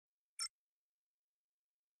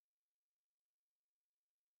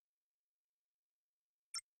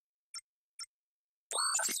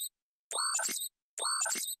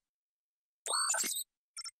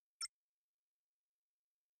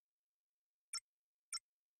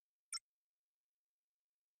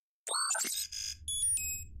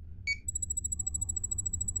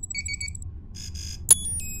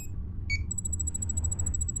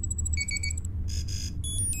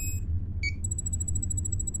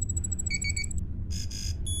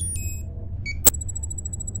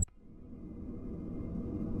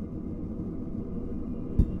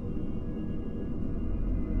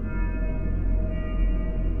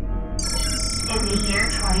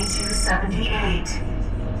78.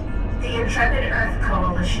 The Intrepid Earth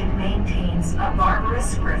Coalition maintains a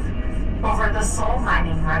barbarous grip over the sole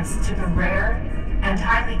mining rights to the rare and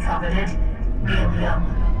highly coveted helium.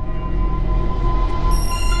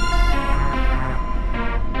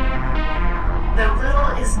 Though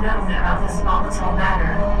little is known about this volatile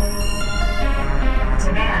matter,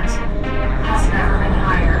 demand has never been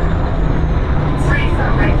higher. Free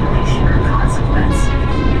from regulation or consequence,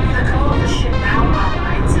 the Coalition now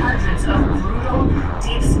operates hundreds of brutal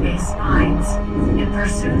deep space mines in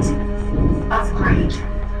pursuit of greed.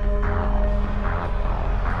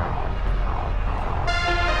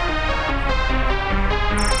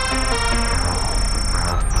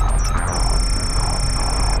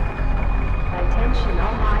 Attention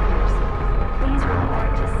all miners. Please report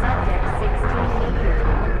to subject 16 here.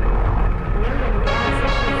 Helium gas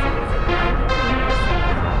efficiency is at 93%.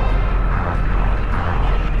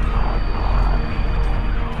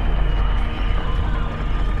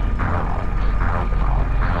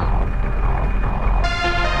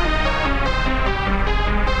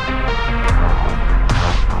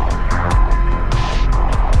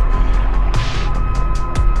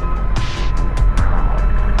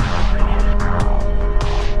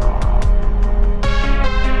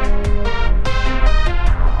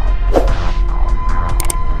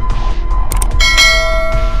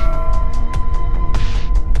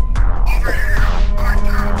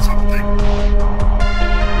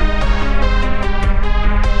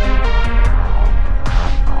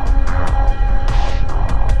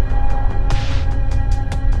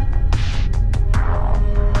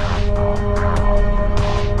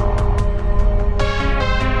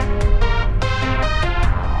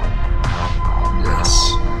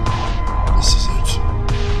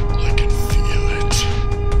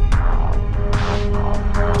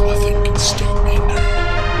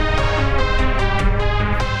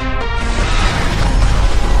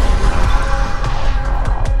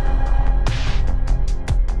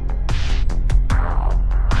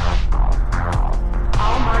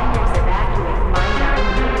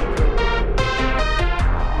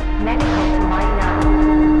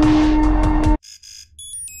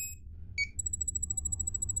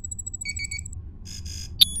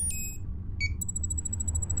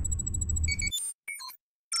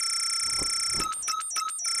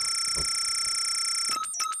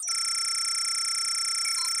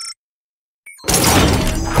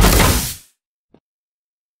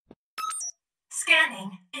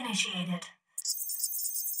 Scanning initiated.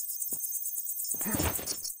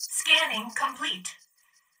 Scanning complete.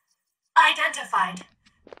 Identified.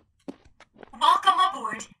 Welcome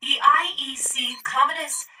aboard the IEC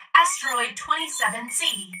Terminist asteroid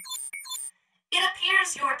 27C. It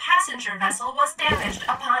appears your passenger vessel was damaged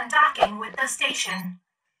upon docking with the station.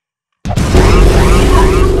 To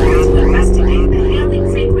investigate the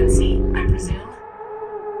hailing frequency, I presume.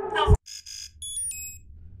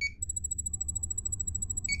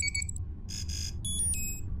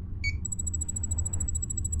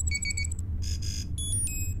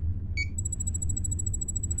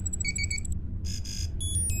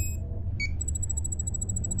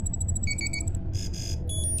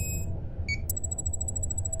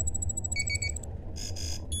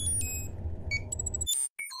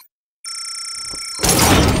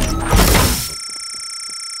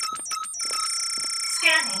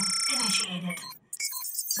 Scanning initiated.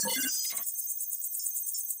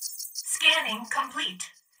 Scanning complete.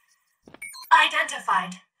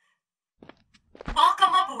 Identified.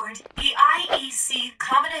 Welcome aboard the IEC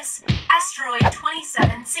Terminist asteroid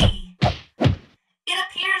 27C. It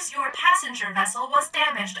appears your passenger vessel was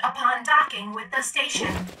damaged upon docking with the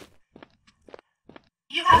station.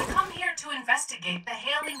 You have come here to investigate the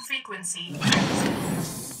hailing frequency.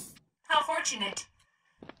 How fortunate.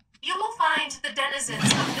 You will find the denizens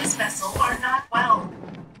of this vessel are not well.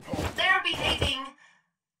 They're behaving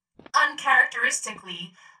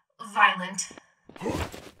uncharacteristically violent.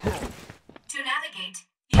 To navigate,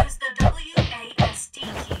 use the WASD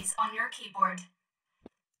keys on your keyboard.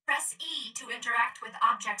 Press E to interact with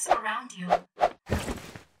objects around you.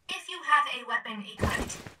 If you have a weapon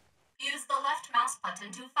equipped, use the left mouse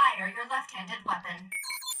button to fire your left-handed weapon.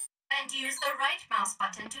 And use the right mouse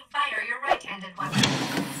button to fire your right-handed weapon.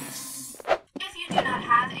 If you do not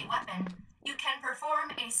have a weapon, you can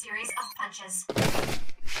perform a series of punches.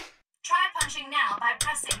 Try punching now by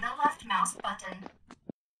pressing the left mouse button.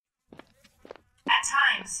 At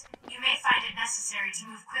times, you may find it necessary to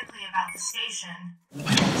move quickly about the station.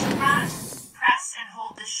 To run, press and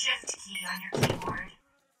hold the Shift key on your keyboard.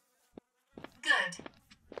 Good.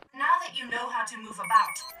 Now that you know how to move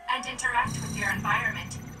about and interact with your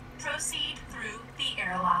environment, proceed through the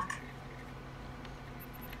airlock.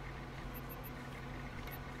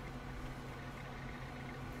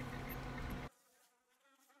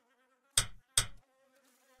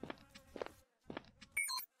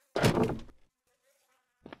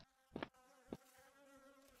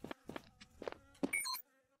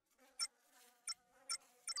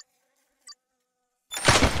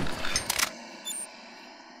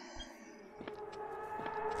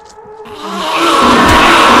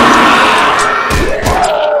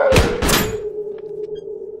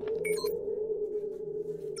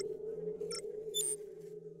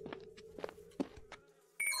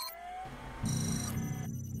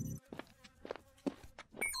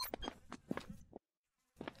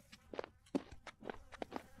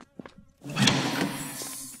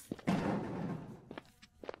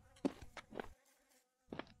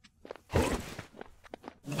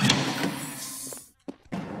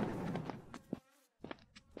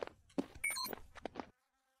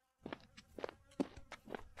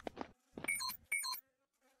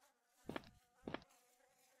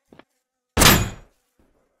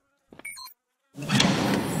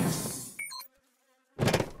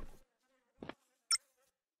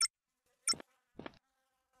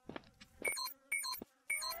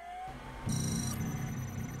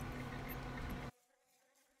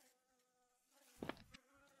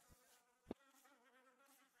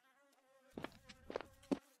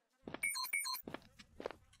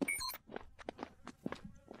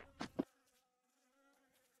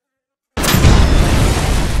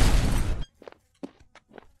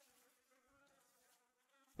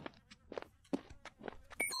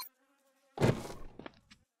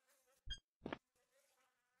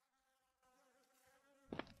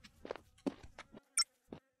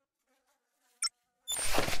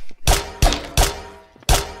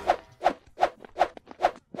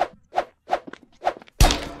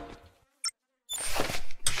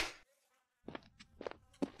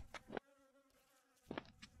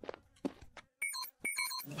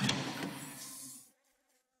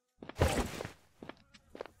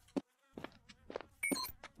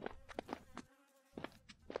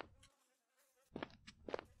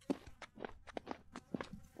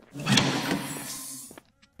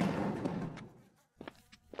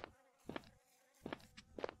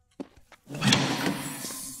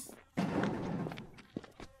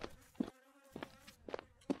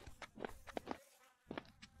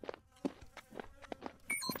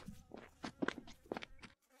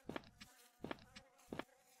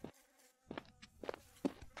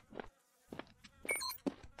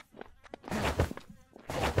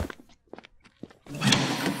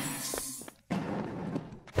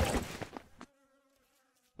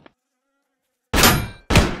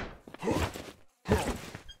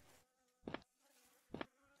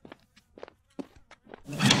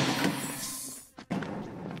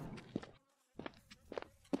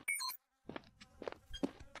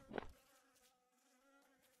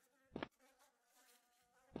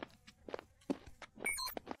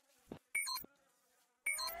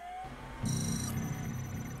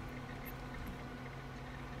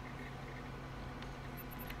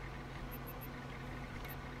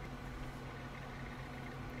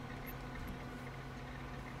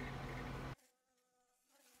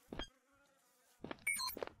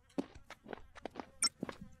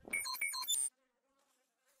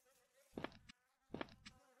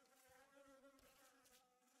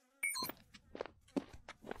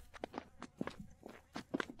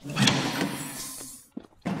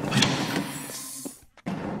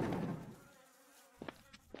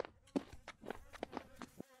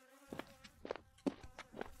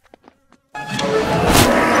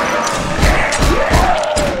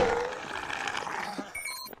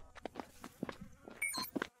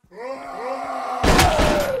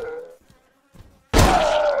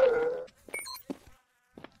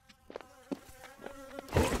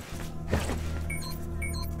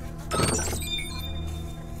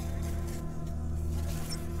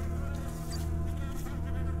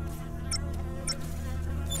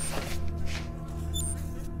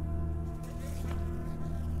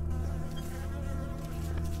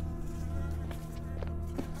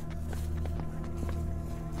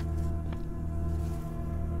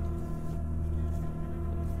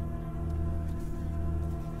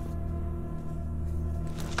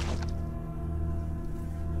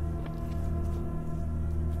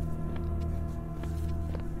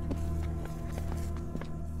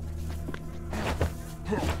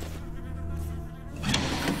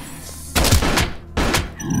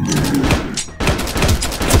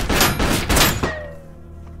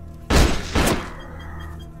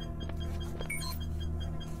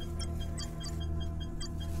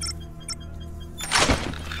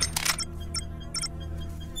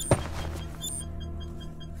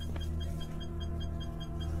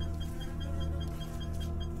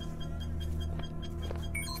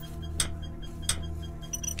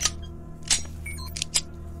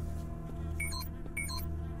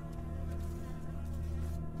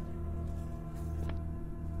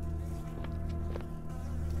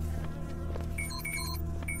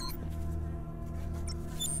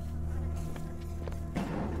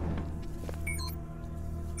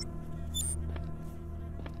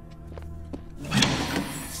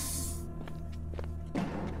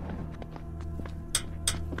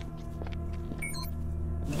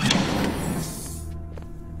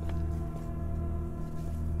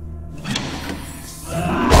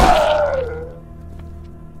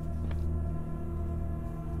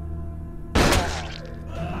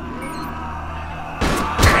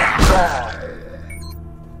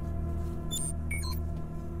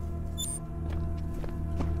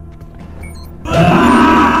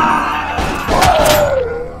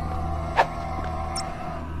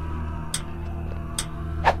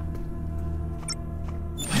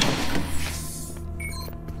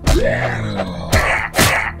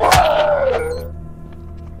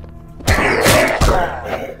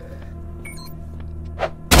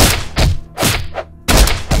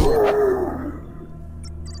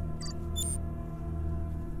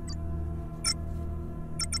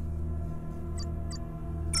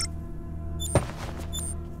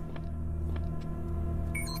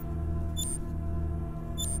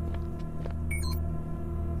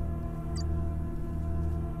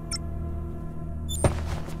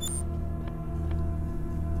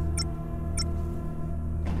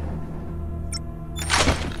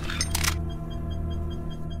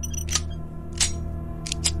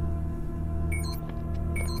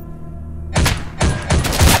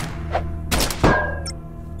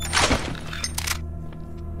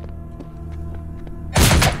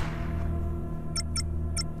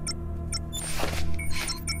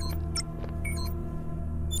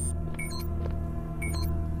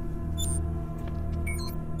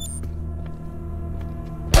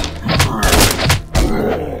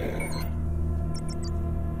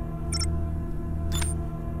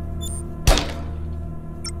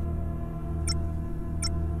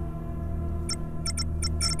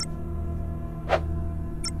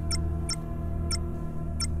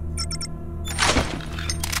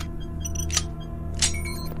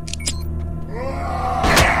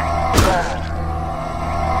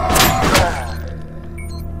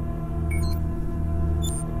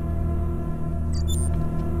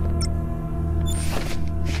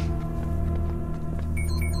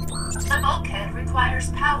 requires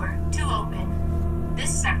power to open. This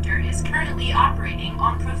sector is currently operating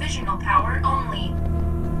on provisional power only.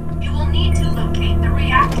 You will need to locate the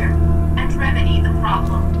reactor and remedy the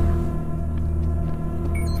problem.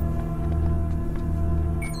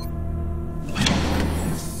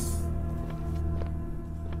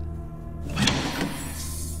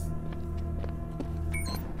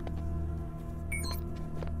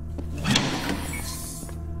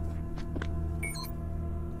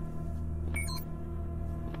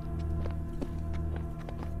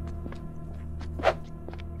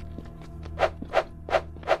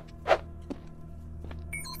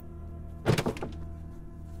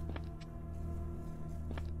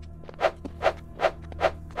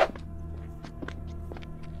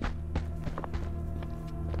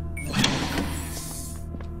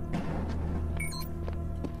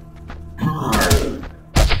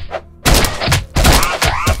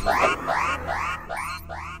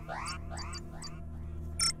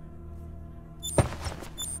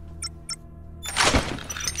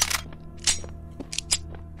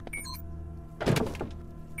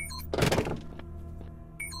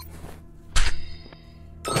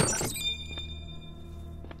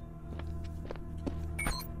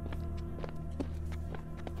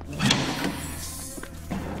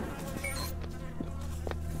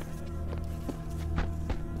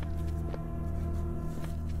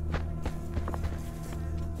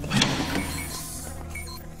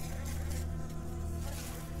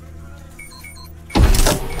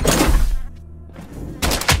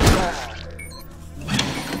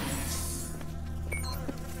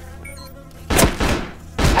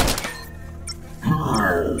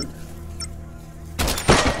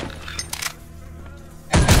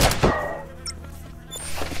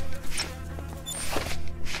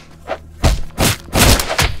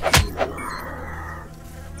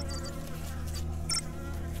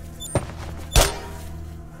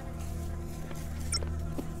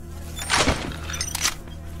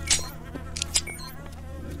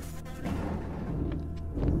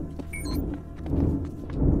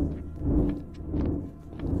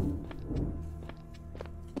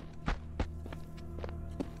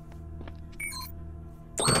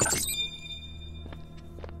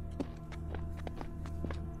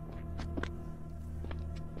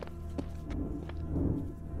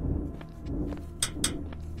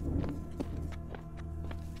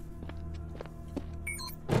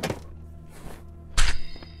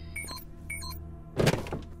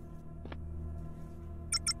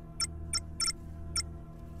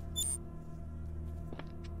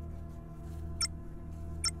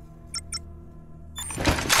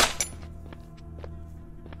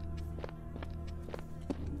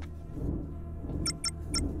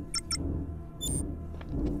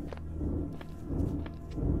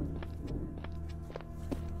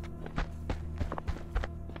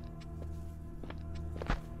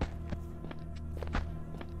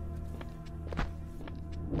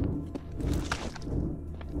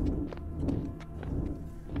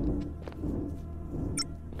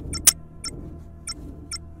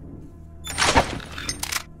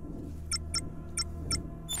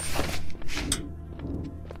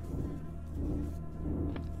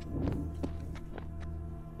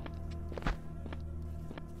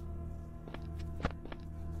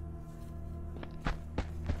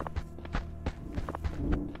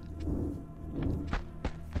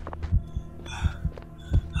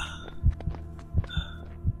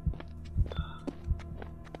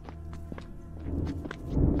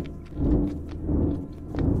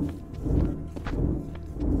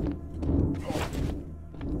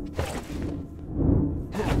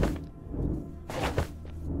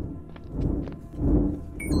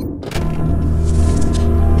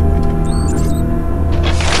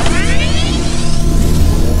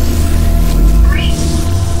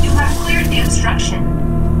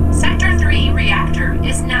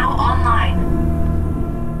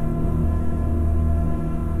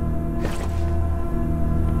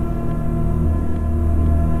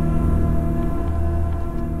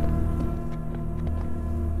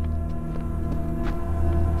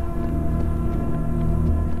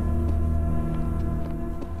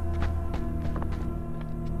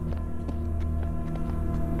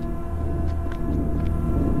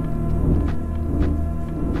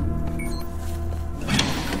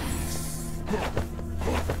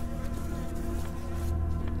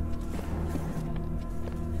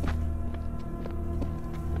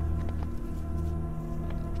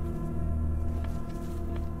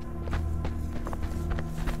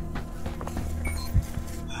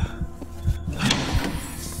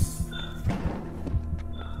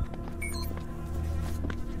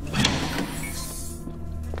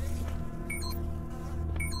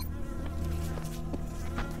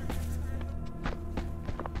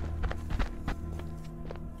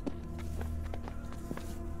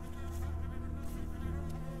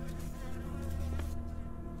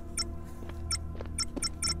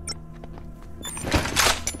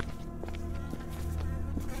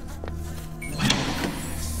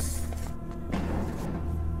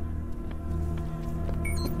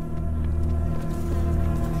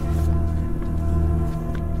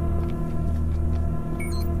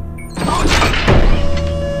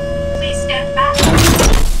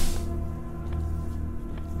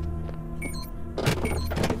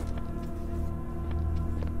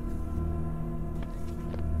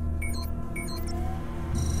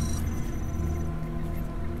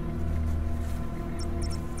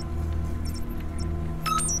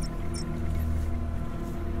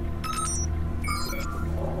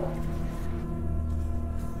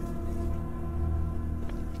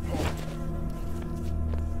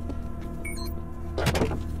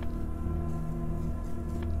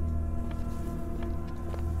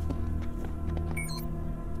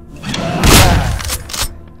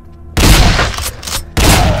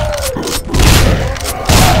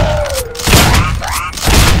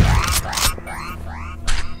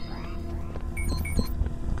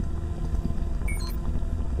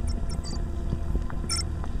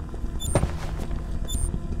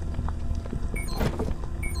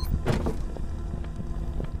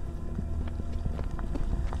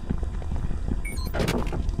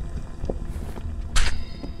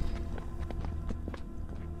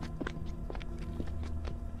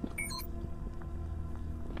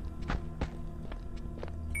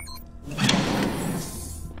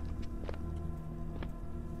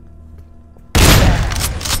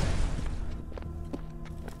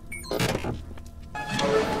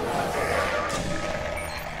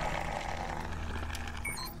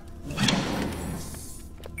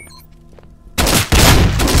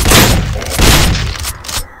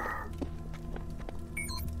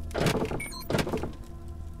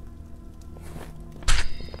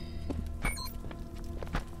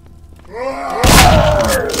 Oh!